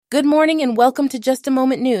Good morning and welcome to Just a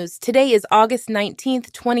Moment News. Today is August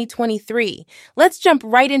 19th, 2023. Let's jump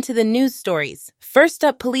right into the news stories. First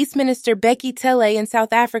up, Police Minister Bheki Cele in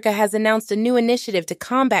South Africa has announced a new initiative to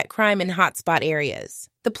combat crime in hotspot areas.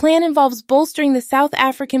 The plan involves bolstering the South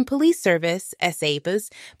African Police Service, SAPS,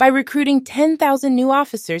 by recruiting 10,000 new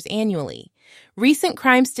officers annually. Recent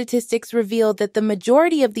crime statistics revealed that the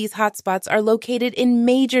majority of these hotspots are located in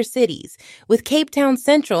major cities, with Cape Town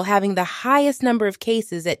Central having the highest number of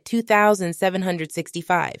cases at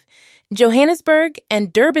 2,765. Johannesburg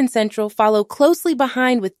and Durban Central follow closely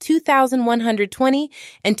behind with 2,120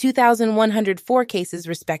 and 2,104 cases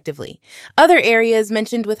respectively. Other areas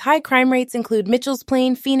mentioned with high crime rates include Mitchell's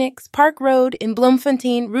Plain, Phoenix, Park Road, in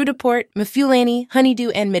Bloemfontein, Roodepoort, Mafuleni, Honeydew,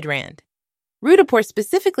 and Midrand. Roodepoort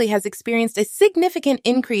specifically has experienced a significant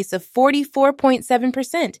increase of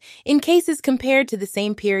 44.7% in cases compared to the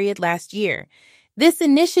same period last year. This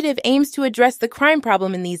initiative aims to address the crime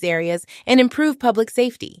problem in these areas and improve public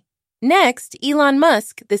safety. Next, Elon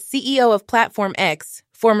Musk, the CEO of Platform X,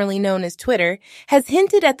 formerly known as Twitter, has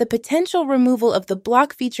hinted at the potential removal of the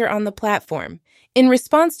block feature on the platform. In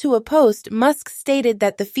response to a post, Musk stated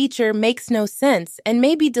that the feature makes no sense and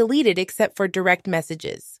may be deleted except for direct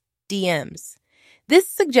messages. DMs. This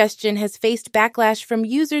suggestion has faced backlash from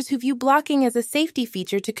users who view blocking as a safety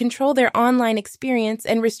feature to control their online experience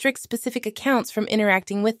and restrict specific accounts from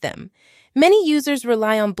interacting with them. Many users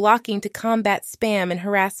rely on blocking to combat spam and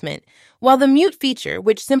harassment. While the mute feature,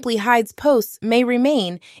 which simply hides posts, may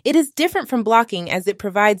remain, it is different from blocking as it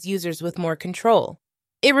provides users with more control.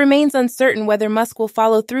 It remains uncertain whether Musk will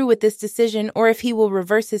follow through with this decision or if he will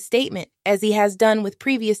reverse his statement, as he has done with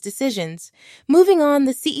previous decisions. Moving on,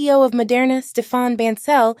 the CEO of Moderna, Stefan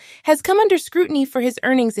Bancel, has come under scrutiny for his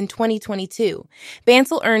earnings in 2022.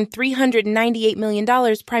 Bancel earned $398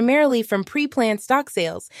 million primarily from pre-planned stock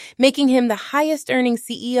sales, making him the highest-earning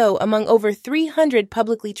CEO among over 300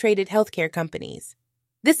 publicly traded healthcare companies.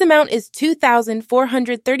 This amount is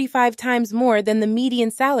 2,435 times more than the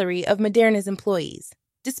median salary of Moderna's employees.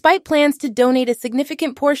 Despite plans to donate a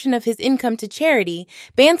significant portion of his income to charity,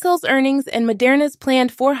 Bancel's earnings and Moderna's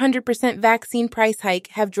planned 400% vaccine price hike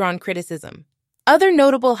have drawn criticism. Other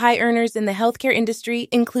notable high earners in the healthcare industry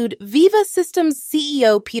include Viva Systems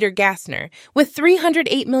CEO Peter Gassner with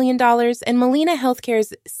 $308 million and Molina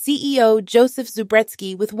Healthcare's CEO Joseph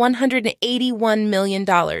Zubretsky with $181 million.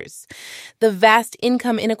 The vast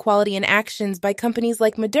income inequality and actions by companies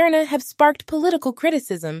like Moderna have sparked political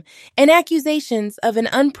criticism and accusations of an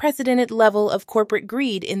unprecedented level of corporate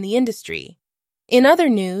greed in the industry. In other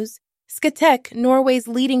news, Scatec, Norway's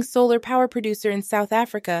leading solar power producer in South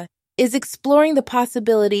Africa, is exploring the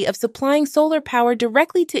possibility of supplying solar power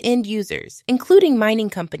directly to end users, including mining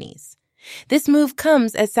companies. This move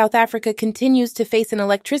comes as South Africa continues to face an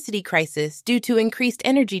electricity crisis due to increased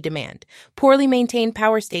energy demand, poorly maintained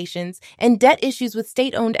power stations, and debt issues with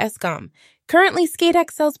state-owned Eskom. Currently, Scatec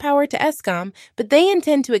sells power to Eskom, but they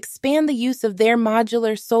intend to expand the use of their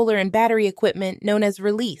modular solar and battery equipment known as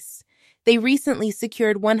Release. They recently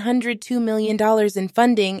secured $102 million in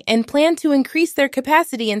funding and plan to increase their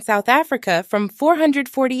capacity in South Africa from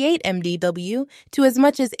 448 MW to as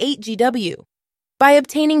much as 8 GW. By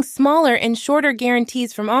obtaining smaller and shorter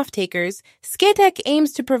guarantees from off-takers, Scatec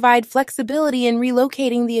aims to provide flexibility in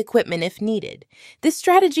relocating the equipment if needed. This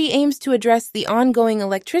strategy aims to address the ongoing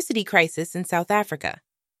electricity crisis in South Africa.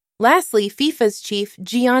 Lastly, FIFA's chief,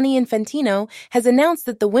 Gianni Infantino, has announced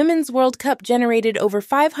that the Women's World Cup generated over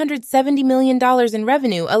 $570 million in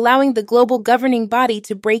revenue, allowing the global governing body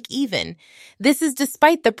to break even. This is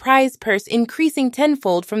despite the prize purse increasing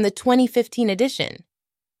tenfold from the 2015 edition.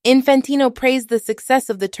 Infantino praised the success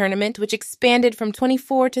of the tournament, which expanded from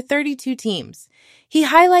 24 to 32 teams. He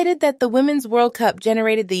highlighted that the Women's World Cup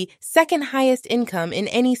generated the second highest income in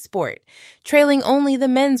any sport, trailing only the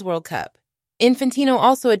Men's World Cup. Infantino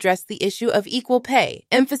also addressed the issue of equal pay,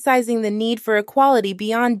 emphasizing the need for equality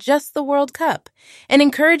beyond just the World Cup, and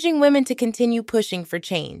encouraging women to continue pushing for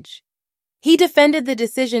change. He defended the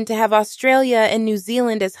decision to have Australia and New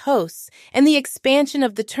Zealand as hosts and the expansion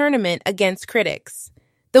of the tournament against critics.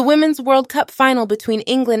 The Women's World Cup final between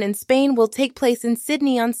England and Spain will take place in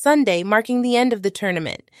Sydney on Sunday, marking the end of the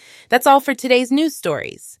tournament. That's all for today's news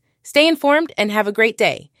stories. Stay informed and have a great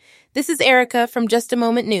day. This is Erica from Just a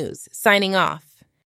Moment News, signing off.